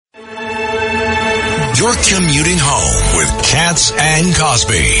You're commuting home with Katz and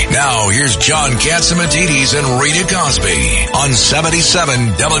Cosby. Now, here's John Katzimatidis and Rita Cosby on 77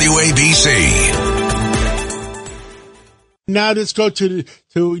 WABC. Now let's go to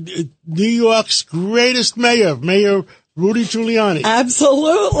New York's greatest mayor, Mayor Rudy Giuliani.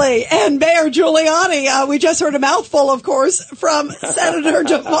 Absolutely. And Mayor Giuliani, we just heard a mouthful, of course, from Senator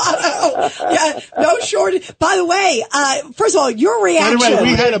D'Amato. Yeah, no shortage. By the way, first of all, your reaction. By the way, we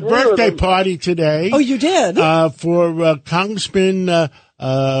had a birthday party today. Oh, you did? For Congressman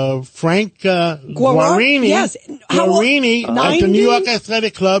Frank Guarini. Yes. Guarini at the New York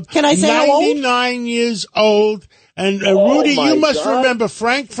Athletic Club. Can I say how old? 99 years old. And Rudy, you must remember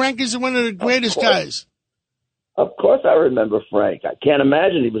Frank. Frank is one of the greatest guys. Of course I remember Frank. I can't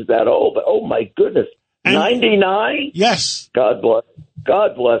imagine he was that old, but oh my goodness. 99? Yes. God bless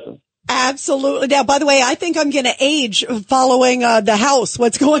him. Absolutely. Now, by the way, I think I'm going to age following the House.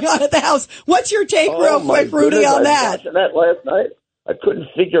 What's going on at the House? What's your take real quick, Rudy, on that? I was watching that last night. I couldn't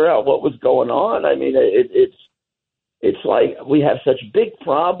figure out what was going on. I mean, it's like we have such big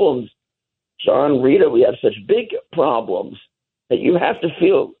problems. John, Rita, we have such big problems that you have to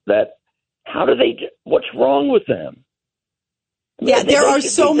feel that what's wrong with them? Yeah, there are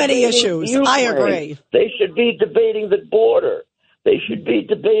so many issues. I agree. They should be debating the border. They should be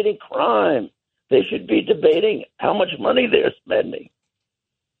debating crime. They should be debating how much money they're spending.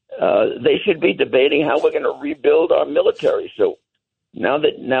 They should be debating how we're going to rebuild our military. So now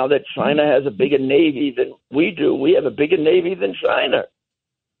that China has a bigger Navy than we do, we have a bigger Navy than China.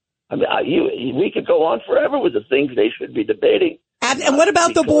 I mean, we could go on forever with the things they should be debating. And what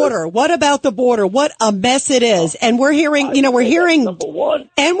about the border? What about the border? What a mess it is. And we're hearing, number one.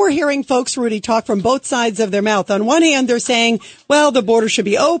 And we're hearing folks, Rudy, talk from both sides of their mouth. On one hand, they're saying, well, the border should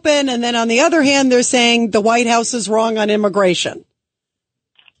be open. And then on the other hand, they're saying the White House is wrong on immigration.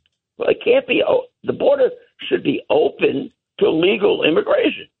 Well, it can't be. The border should be open to legal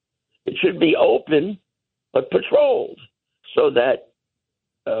immigration. It should be open, but patrolled so that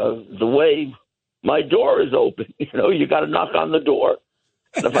the way my door is open, you got to knock on the door.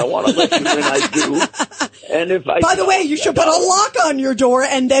 And if I want to let you in, I do. And if by the way, you should put a lock on your door,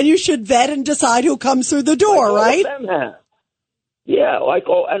 and then you should vet and decide who comes through the door, right? All of them have. Yeah,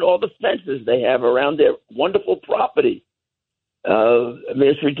 and all the fences they have around their wonderful property. I mean,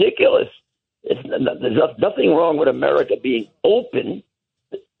 it's ridiculous. There's nothing wrong with America being open.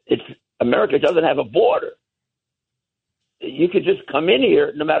 America doesn't have a border. You could just come in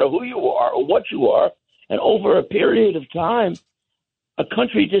here, no matter who you are or what you are, and over a period of time, a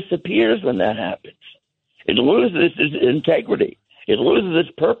country disappears when that happens. It loses its integrity. It loses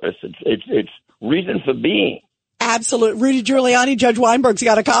its purpose. Its reason for being. Absolutely. Rudy Giuliani, Judge Weinberg's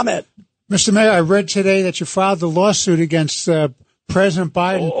got a comment. Mr. Mayor, I read today that you filed a lawsuit against President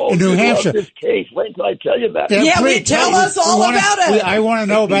Biden in New Hampshire. This case. Wait until I tell you about it. Yeah, tell us all about it. I want to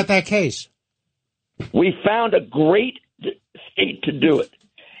know about that case. We found a great state to do it.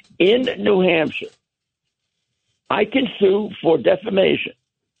 In New Hampshire, I can sue for defamation,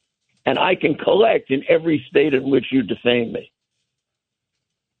 and I can collect in every state in which you defame me.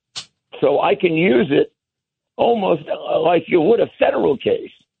 So I can use it almost like you would a federal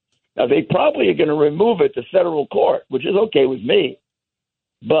case. Now, they probably are going to remove it to federal court, which is okay with me.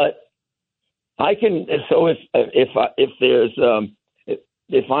 But I can. So if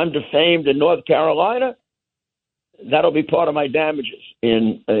I'm defamed in North Carolina, that'll be part of my damages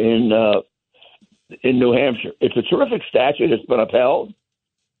in New Hampshire. It's a terrific statute. It's been upheld,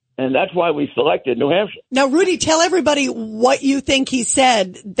 and that's why we selected New Hampshire. Now, Rudy, tell everybody what you think he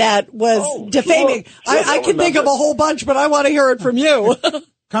said that was defaming. Sure, I can think of a whole bunch, but I want to hear it from you.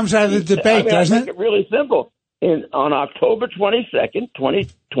 Comes out of the debate, doesn't it? I make it really simple. On October 22nd,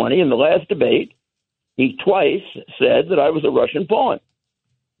 2020, in the last debate, he twice said that I was a Russian pawn,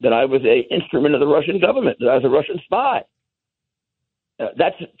 that I was an instrument of the Russian government, that I was a Russian spy.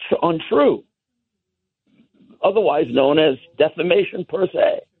 That's untrue, otherwise known as defamation per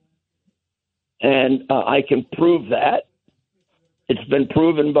se. And I can prove that. It's been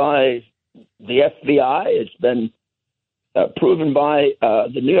proven by the FBI. It's been proven by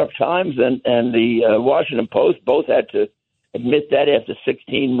the New York Times and the Washington Post. Both had to admit that after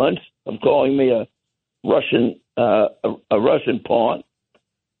 16 months of calling me a Russian pawn.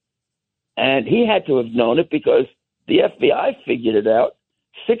 And he had to have known it because the FBI figured it out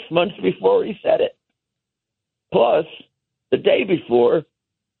 6 months before he said it. Plus, the day before,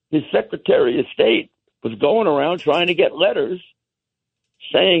 his Secretary of State was going around trying to get letters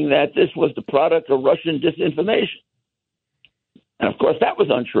saying that this was the product of Russian disinformation. And, of course, that was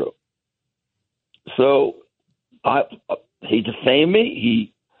untrue. So he defamed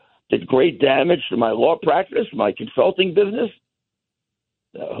me. He did great damage to my law practice, my consulting business.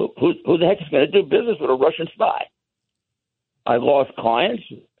 Who the heck is going to do business with a Russian spy? I lost clients.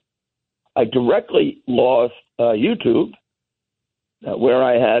 I directly lost YouTube, where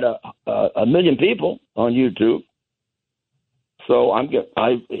I had a million people on YouTube. So I'm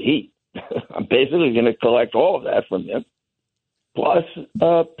basically going to collect all of that from him, plus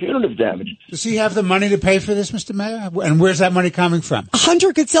punitive damages. Does he have the money to pay for this, Mr. Mayor? And where's that money coming from?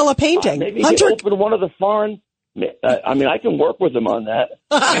 Hunter could sell a painting. Maybe Hunter he open one of the foreign. I can work with him on that.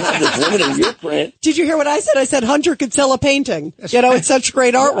 This woman in Ukraine. Did you hear what I said? I said Hunter could sell a painting. It's such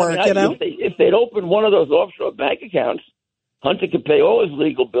great artwork. If they'd open one of those offshore bank accounts, Hunter could pay all his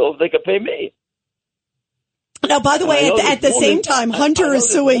legal bills. They could pay me. Now, by the way, at the same time, Hunter is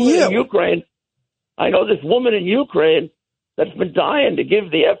suing you. Ukraine. I know this woman in Ukraine that's been dying to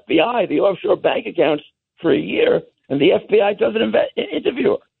give the FBI the offshore bank accounts for a year, and the FBI doesn't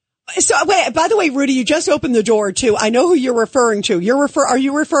interview her. So, wait, by the way, Rudy, you just opened the door too. I know who you're referring to. Are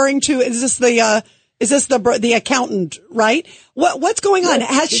you referring to, is this the accountant, right? What's going on?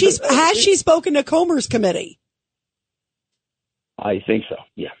 Has she spoken to Comer's committee? I think so.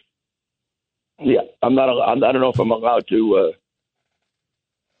 Yeah. Yeah. I don't know if I'm allowed to,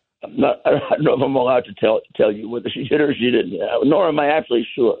 I don't know if I'm allowed to tell you whether she did or she didn't, nor am I actually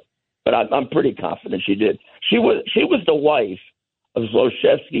sure, but I'm pretty confident she did. She was the wife of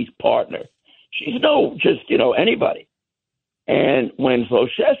Zlochevsky's partner. She's anybody. And when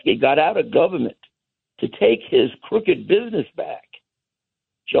Zlochevsky got out of government to take his crooked business back,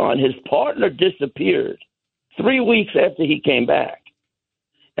 John, his partner disappeared 3 weeks after he came back.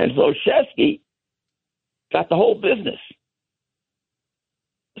 And Zlochevsky got the whole business.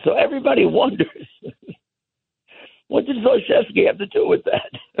 So everybody wonders, what did Zlochevsky have to do with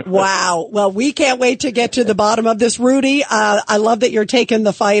that? Wow. Well, we can't wait to get to the bottom of this. Rudy, I love that you're taking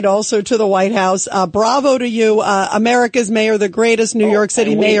the fight also to the White House. Bravo to you, America's mayor, the greatest New York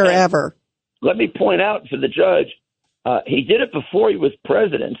City mayor ever. Let me point out to the judge, he did it before he was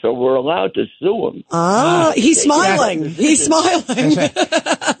president, so we're allowed to sue him. He's smiling. He's smiling.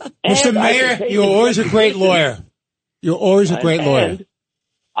 Mr. Mayor, you're always a great lawyer. You're always a great lawyer.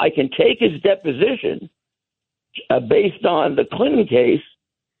 I can take his deposition based on the Clinton case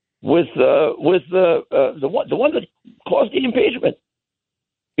with the one that caused the impeachment,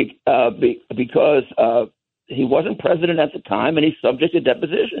 because he wasn't president at the time and he's subject to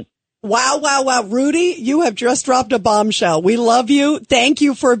deposition. Wow. Rudy, you have just dropped a bombshell. We love you. Thank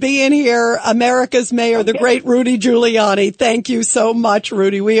you for being here. America's mayor, the great Rudy Giuliani. Thank you so much,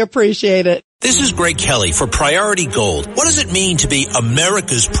 Rudy. We appreciate it. This is Greg Kelly for Priority Gold. What does it mean to be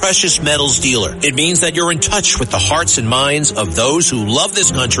America's precious metals dealer? It means that you're in touch with the hearts and minds of those who love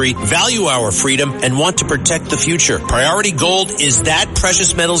this country, value our freedom, and want to protect the future. Priority Gold is that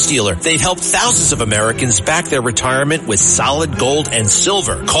precious metals dealer. They've helped thousands of Americans back their retirement with solid gold and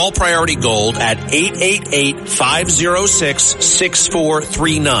silver. Call Priority Gold at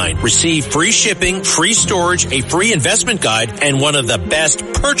 888-506-6439. Receive free shipping, free storage, a free investment guide, and one of the best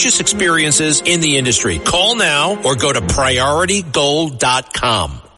purchase experiences in the industry. Call now or go to PriorityGold.com.